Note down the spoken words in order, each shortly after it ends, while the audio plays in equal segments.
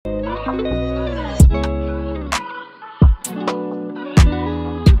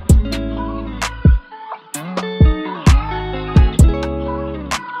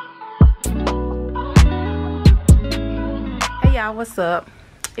what's up?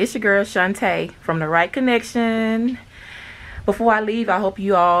 It's your girl Shanta from the Rite Connection. Before I leave, I hope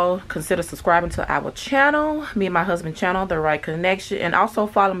you all consider subscribing to our channel, me and my husband's channel, the Rite Connection, and also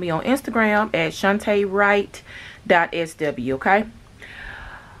follow me on Instagram at shantawright.sw. okay?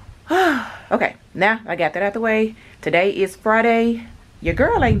 Okay, now I got that out the way. Today is Friday. Your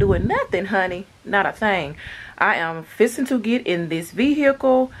girl ain't doing nothing, honey. Not a thing. I am fixing to get in this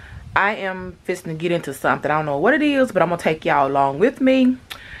vehicle. I am fixing to get into something. I don't know what it is, but I'm gonna take y'all along with me.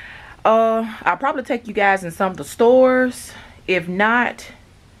 I'll probably take you guys in some of the stores. If not,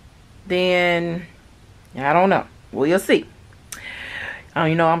 then I don't know. We'll see.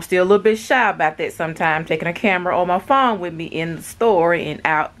 You know, I'm still a little bit shy about that sometimes, taking a camera or my phone with me in the store and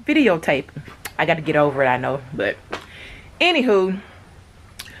out videotaping. I got to get over it, I know. But anywho,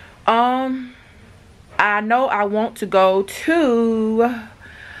 I know I want to go to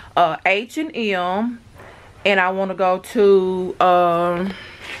H&M, and I want to go to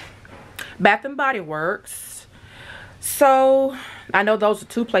Bath and Body Works. So I know those are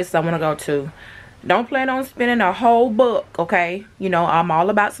two places I want to go to. Don't plan on spending a whole buck, okay? You know, I'm all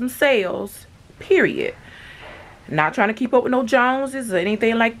about some sales, period. Not trying to keep up with no Joneses or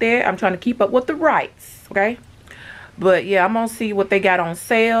anything like that. I'm trying to keep up with the Wrights, okay? But yeah, I'm gonna see what they got on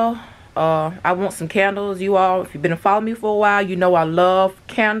sale. I want some candles. You all, if you've been following me for a while, you know I love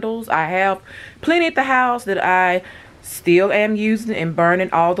candles. I have plenty at the house that I still am using and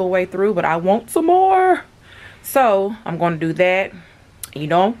burning all the way through, but I want some more. So I'm going to do that. You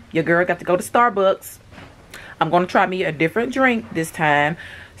know, your girl got to go to Starbucks. I'm going to try me a different drink this time.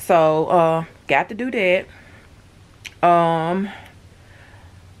 So got to do that.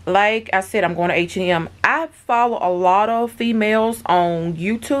 Like I said, I'm going to H&M. I follow a lot of females on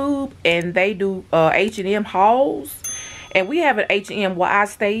YouTube, and they do H&M hauls. And we have an H&M where I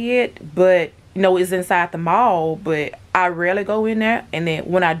stay at, but you know, it's inside the mall, but I rarely go in there. And then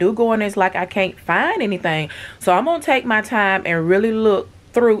when I do go in there, it's like I can't find anything. So I'm gonna take my time and really look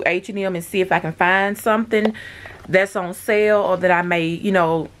through H&M and see if I can find something that's on sale or that I may, you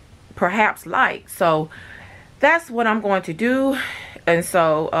know, perhaps like. So that's what I'm going to do. And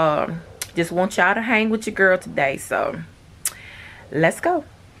so just want y'all to hang with your girl today. So let's go.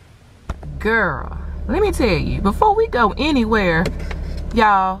 Girl, let me tell you, before we go anywhere,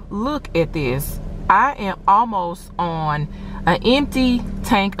 y'all, look at this. I am almost on an empty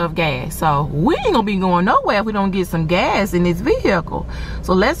tank of gas. So we ain't gonna be going nowhere if we don't get some gas in this vehicle.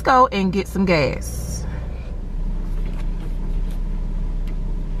 So let's go and get some gas.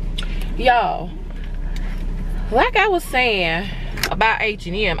 Y'all, like I was saying about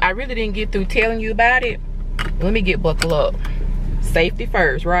H&M, I really didn't get through telling you about it. Let me get buckled up. Safety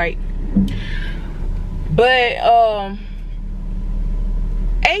first, right? But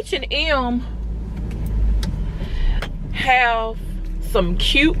H&M have some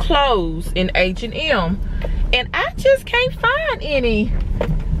cute clothes in H&M, and I just can't find any.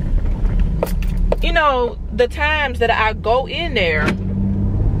 You know, the times that I go in there.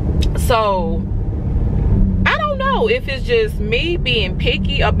 So I don't know if it's just me being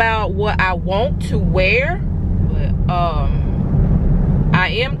picky about what I want to wear, but I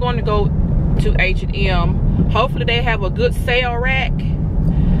am going to go to H&M. Hopefully they have a good sale rack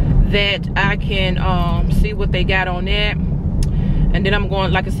that I can see what they got on that. And then I'm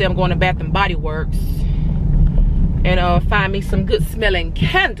going, like I said, I'm going to Bath and Body Works and find me some good smelling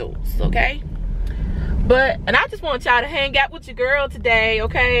candles, okay? And I just want y'all to hang out with your girl today,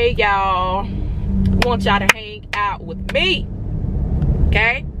 okay, y'all? I want y'all to hang out with me,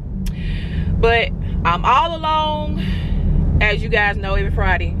 okay? But I'm all alone. As you guys know, every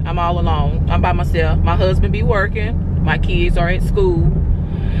Friday I'm all alone. I'm by myself. My husband be working. My kids are at school.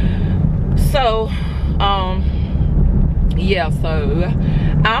 So yeah, so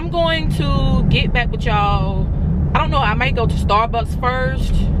I'm going to get back with y'all. I don't know, I may go to Starbucks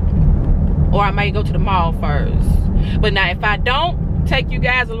first, or I may go to the mall first. But now if I don't take you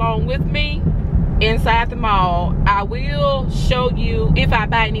guys along with me inside the mall, I will show you, if I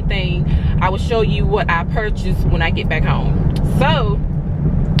buy anything, I will show you what I purchased when I get back home. So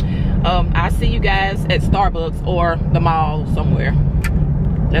I'll see you guys at Starbucks or the mall somewhere.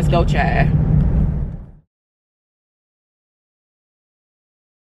 Let's go, child.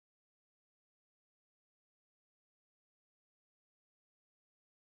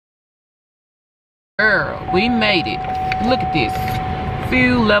 Girl, we made it. Look at this.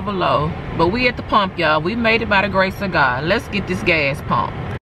 Fuel level low. But we at the pump, y'all. We made it by the grace of God. Let's get this gas pump.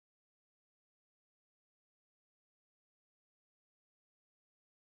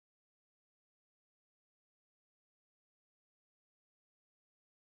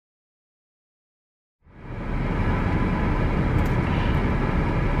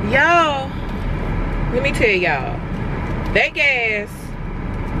 Y'all, let me tell y'all, that gas,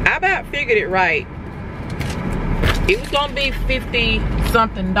 I about figured it right. It was gonna be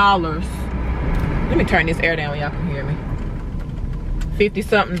 $50-something. Let me turn this air down y'all can hear me.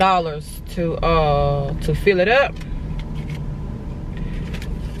 $50-something to fill it up.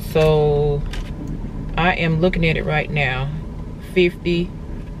 So I am looking at it right now.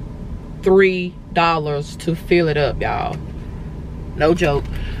 $53 to fill it up, y'all. No joke.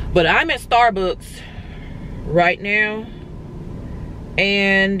 But I'm at Starbucks right now,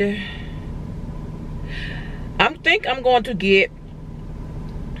 and I think I'm going to get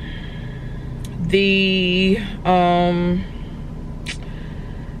the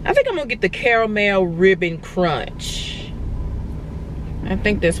I think I'm gonna get the caramel ribbon crunch. I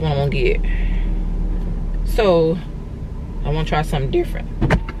think that's what I'm gonna get. So I want to try something different.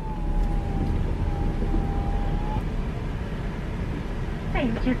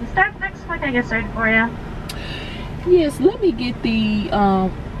 Thank you. The Starbucks, what can I get started for you? Yes, let me get the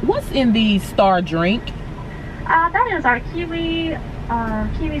what's in the star drink? That is our kiwi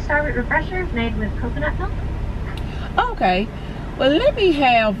Starlight refresher made with coconut milk. Okay, well let me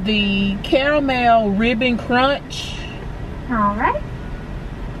have the caramel ribbon crunch. All right.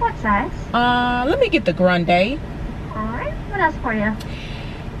 What size? Let me get the grande. All right. What else for you?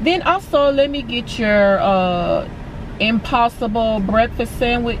 Then also let me get your Impossible breakfast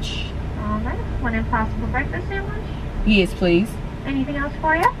sandwich. All right. One Impossible breakfast sandwich. Yes, please. Anything else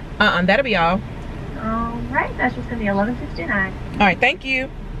for you? That'll be all. All right. That's just gonna be $11.69. All right. Thank you.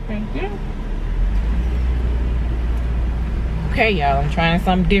 Thank you. Okay, y'all. I'm trying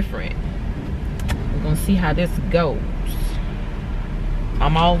something different. We're gonna see how this goes.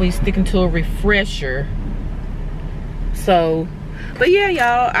 I'm always sticking to a refresher. So, but yeah,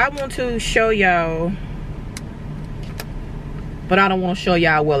 y'all, I want to show y'all, but I don't want to show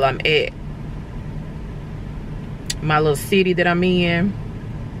y'all where I'm at. My little city that I'm in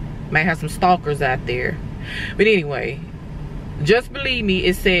might have some stalkers out there. But anyway, just believe me,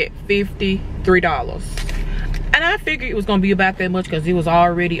 it said $53. And I figured it was gonna be about that much because it was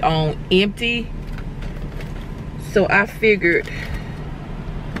already on empty. So I figured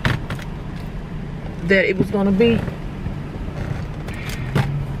that it was gonna be,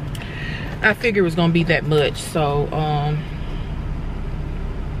 it was gonna be that much. So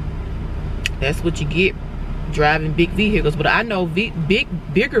that's what you get driving big vehicles. But I know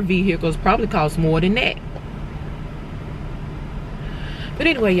bigger vehicles probably cost more than that. But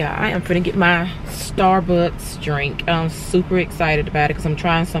anyway, y'all, I am finna get my Starbucks drink. I'm super excited about it because I'm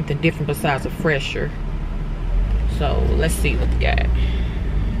trying something different besides a fresher. So let's see what we got.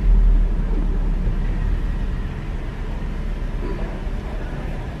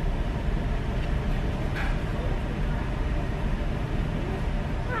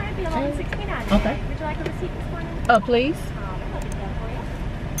 $11.69. Okay. Would you like a receipt this morning? Please. I'll get that for you.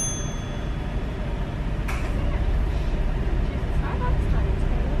 Starbucks time.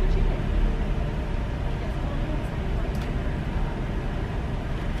 What did you get?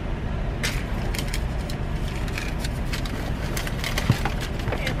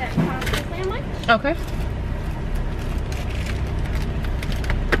 Here's that pasta sandwich. Okay.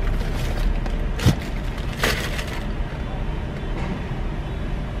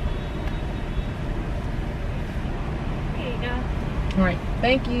 All right,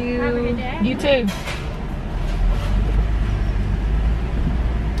 thank you. Have a good day. You too.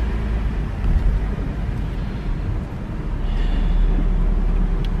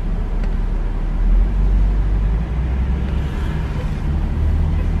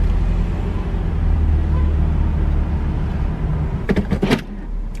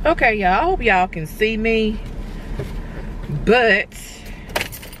 Okay, y'all, I hope y'all can see me, but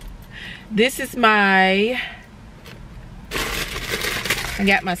this is I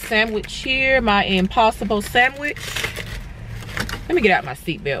got my sandwich here, my Impossible sandwich. Let me get out my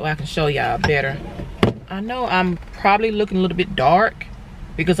seatbelt so I can show y'all better. I know I'm probably looking a little bit dark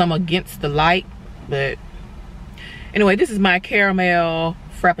because I'm against the light, but anyway, this is my caramel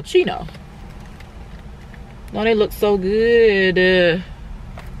frappuccino. Don't it look so good?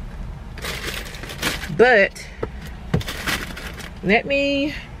 But let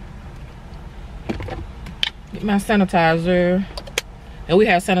me get my sanitizer. And we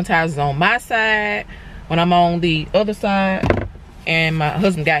have sanitizers on my side when I'm on the other side, and my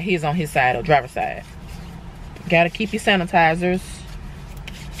husband got his on his side, or driver's side. Gotta keep your sanitizers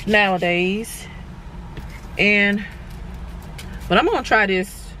nowadays. But I'm gonna try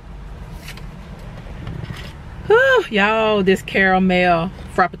this. Y'all, this caramel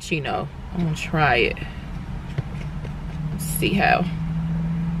frappuccino. I'm gonna try it. Let's see how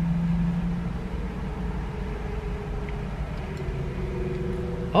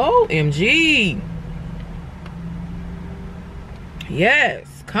OMG.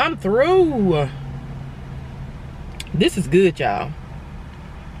 Yes, come through. This is good, y'all.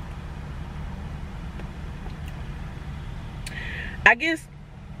 I guess,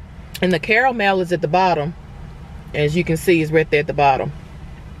 and the caramel is at the bottom. As you can see, it's right there at the bottom.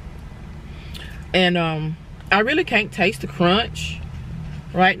 And I really can't taste the crunch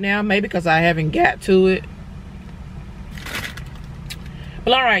right now, maybe because I haven't got to it.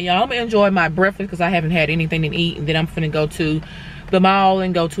 Well, all right, y'all, I'm gonna enjoy my breakfast because I haven't had anything to eat, and then I'm finna go to the mall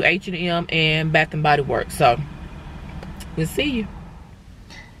and go to H&M and Bath and Body Works. So we'll see you.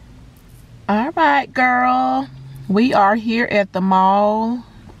 All right, girl, we are here at the mall.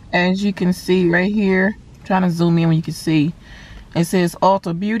 As you can see right here, I'm trying to zoom in when you can see, it says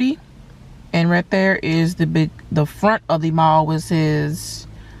Ulta Beauty, and right there is the front of the mall, which says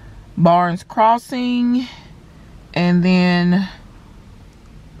Barnes Crossing, and then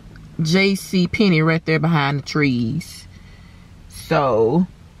JC Penney right there behind the trees. So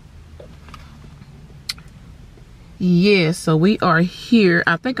yeah, so we are here.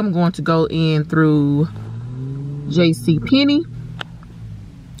 I think I'm going to go in through JC Penney,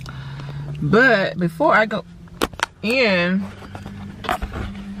 but before I go in,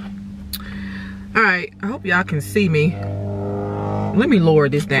 all right, I hope y'all can see me. Let me lower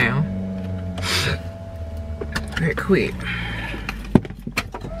this down right quick.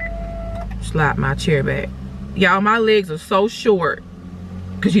 Slide my chair back. Y'all, my legs are so short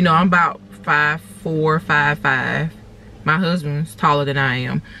because, you know, I'm about 5'4", 5'5". My husband's taller than I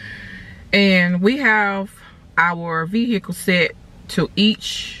am, and we have our vehicle set to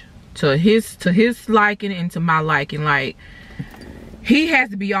his liking and to my liking. Like, he has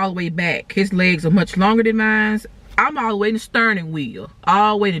to be all the way back. His legs are much longer than mine. I'm all the way in the steering wheel,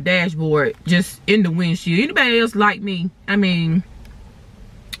 all the way to the dashboard, just in the windshield. Anybody else like me? I mean,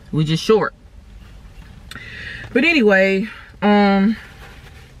 we're just short. But anyway, y'all,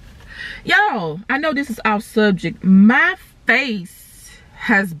 I know this is off subject. My face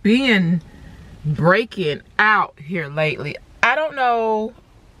has been breaking out here lately. I don't know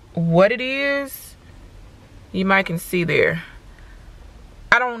what it is. You might can see there.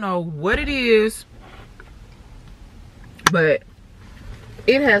 I don't know what it is, but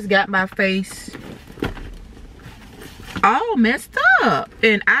it has got my face all messed up.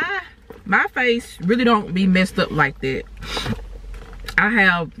 And my face really don't be messed up like that. I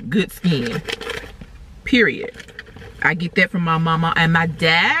have good skin, period. I get that from my mama and my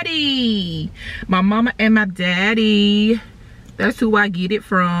daddy. My mama and my daddy, that's who I get it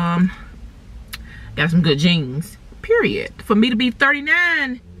from. Got some good genes, period. For me to be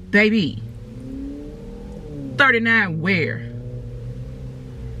 39, baby. 39 where?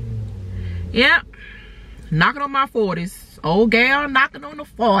 Yep, knocking on my 40s. Old gal knocking on the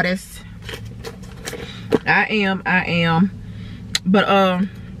 40s. I am. But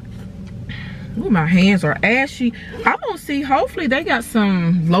ooh, my hands are ashy. I'm gonna see, hopefully they got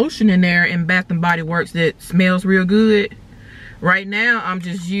some lotion in there in Bath and Body Works that smells real good. Right now I'm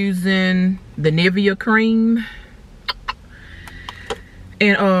just using the Nivea cream,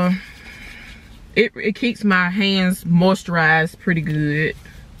 and it keeps my hands moisturized pretty good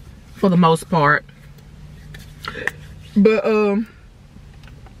for the most part. But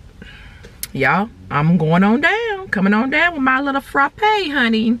y'all, I'm going on down, coming on down with my little frappe,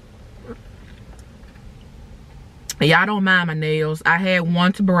 honey. Y'all don't mind my nails. I had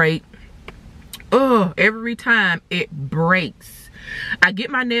one to break. Every time it breaks. I get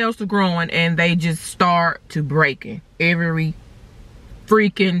my nails to growing and they just start to breaking every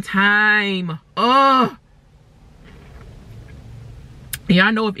freaking time. Y'all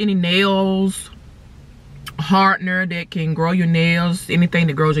know of any nails hardener that can grow your nails? Anything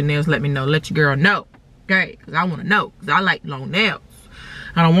that grows your nails, let me know. Let your girl know, okay? Because I want to know, because I like long nails.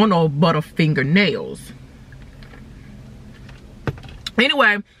 I don't want no butterfinger nails.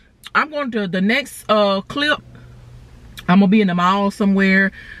 Anyway, I'm going to the next clip. I'm gonna be in the mall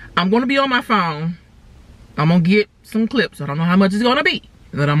somewhere. I'm gonna be on my phone. I'm gonna get some clips. I don't know how much it's gonna be,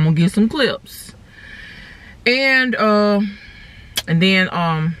 but I'm gonna get some clips. And then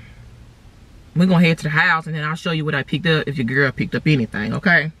we're gonna head to the house, and then I'll show you what I picked up, if your girl picked up anything,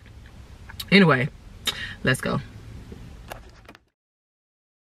 okay? Anyway, let's go.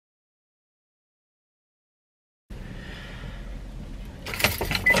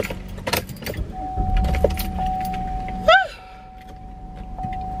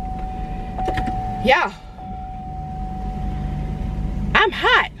 Yeah, I'm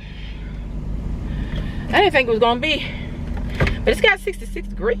hot. I didn't think it was gonna be, but it's got 66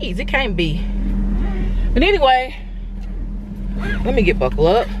 degrees. It can't be. But anyway, let me get buckled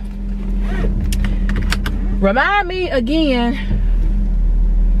up. Remind me again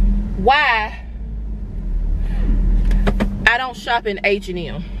why I don't shop in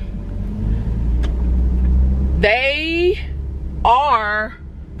H&M. They are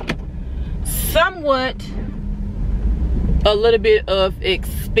somewhat a little bit of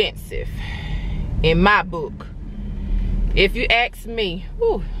expensive in my book. If you ask me,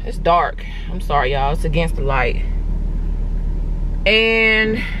 whew, it's dark. I'm sorry, y'all. It's against the light.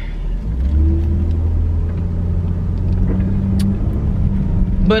 And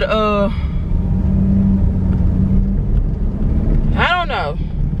but I don't know.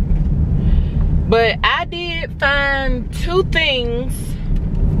 But I did find two things.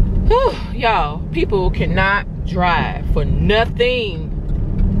 Y'all, people cannot drive for nothing.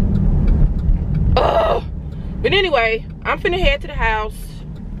 Ugh. But anyway, I'm finna head to the house.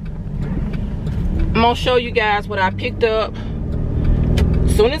 I'm gonna show you guys what I picked up.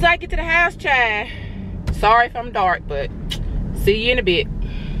 As soon as I get to the house, child. Sorry if I'm dark, but see you in a bit.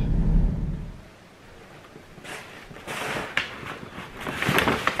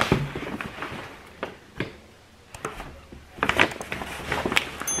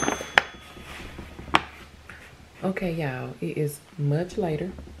 Okay, y'all, it is much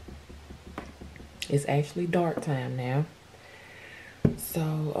later. It's actually dark time now.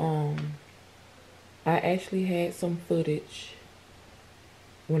 So, I actually had some footage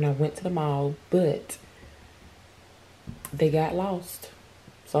when I went to the mall, but they got lost.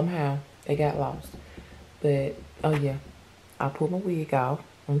 Somehow, they got lost. But, oh yeah, I pulled my wig off.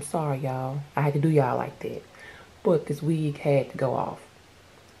 I'm sorry, y'all. I had to do y'all like that. But this wig had to go off.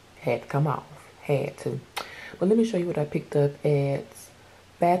 Had to come off. Had to. But let me show you what I picked up at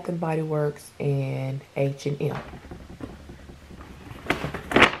Bath and Body Works and H&M.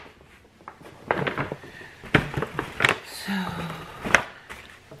 So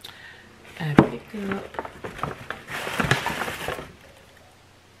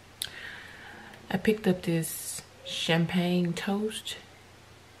I picked up this champagne toast.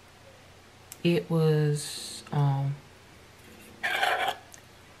 It was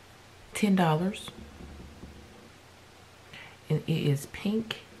 $10. And it is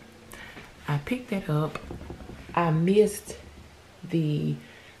pink. I picked that up. I missed the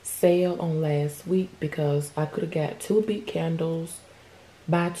sale on last week because I could have got 2 big candles,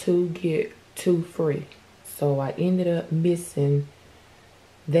 buy 2 get 2 free. So I ended up missing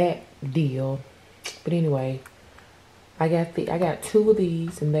that deal. But anyway, I got 2 of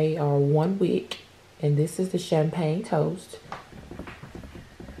these and they are 1 wick, and this is the champagne toast.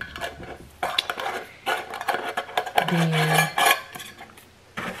 Then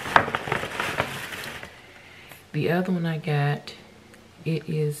the other one I got, it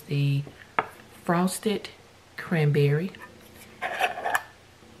is the frosted cranberry.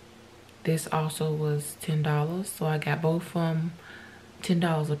 This also was $10, so I got both from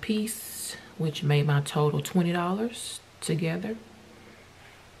 $10 a piece, which made my total $20 together.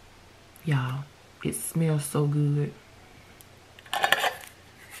 Y'all, it smells so good.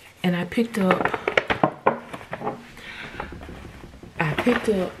 And I picked up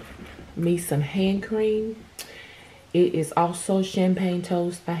me some hand cream. It is also champagne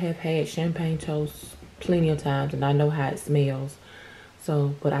toast. I have had champagne toast plenty of times and I know how it smells.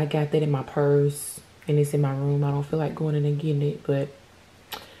 So, but I got that in my purse and it's in my room. I don't feel like going in and getting it, but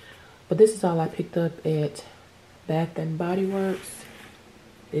this is all I picked up at Bath and Body Works.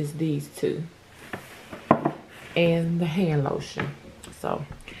 Is these 2 and the hand lotion. So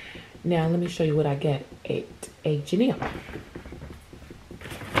now let me show you what I got at H&M.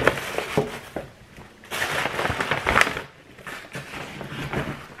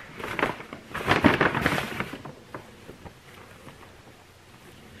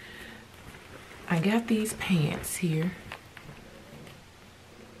 I got these pants here.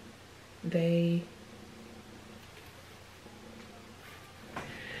 They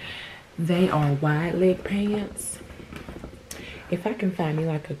are wide leg pants. If I can find me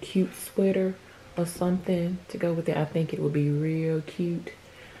like a cute sweater or something to go with it, I think it would be real cute.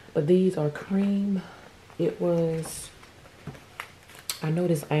 But these are cream. It was, I know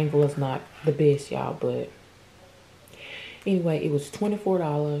this angle is not the best, y'all, but anyway, it was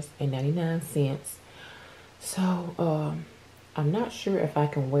 $24.99. So, I'm not sure if I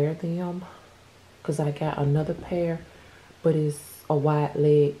can wear them because I got another pair, but it's a wide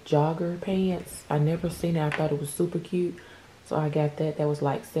leg jogger pants. I never seen it. I thought it was super cute. So I got that. That was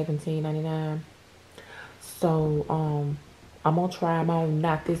like $17.99. So, I'm going to try them on,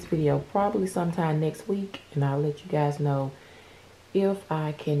 not this video, probably sometime next week. And I'll let you guys know if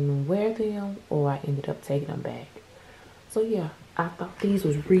I can wear them or I ended up taking them back. So yeah, I thought these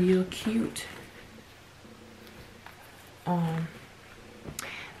was real cute.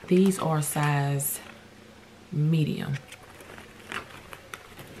 These are size medium.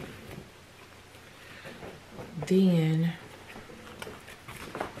 Then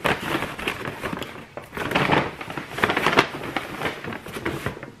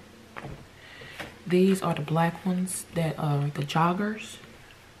these are the black ones that are the joggers.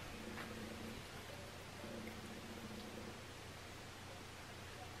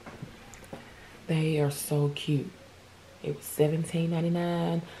 They are so cute. It was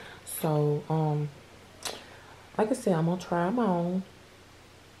 $17.99. So like I said, I'm gonna try them on.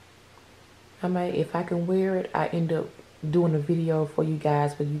 I might, if I can wear it, I end up doing a video for you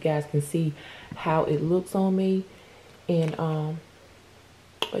guys where you guys can see how it looks on me. And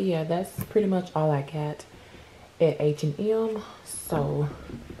but yeah, that's pretty much all I got at H&M. So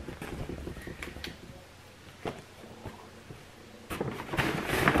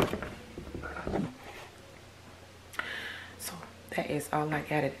that is all I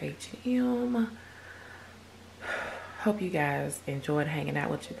got at H&M. Hope you guys enjoyed hanging out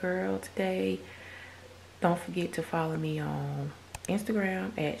with your girl today. Don't forget to follow me on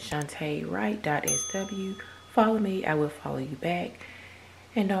Instagram at shantawright.sw. Follow me, I will follow you back.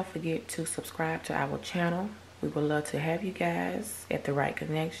 And don't forget to subscribe to our channel. We would love to have you guys at the Rite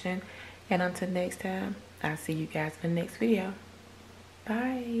Connection. And until next time, I'll see you guys in the next video.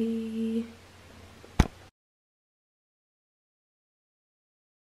 Bye.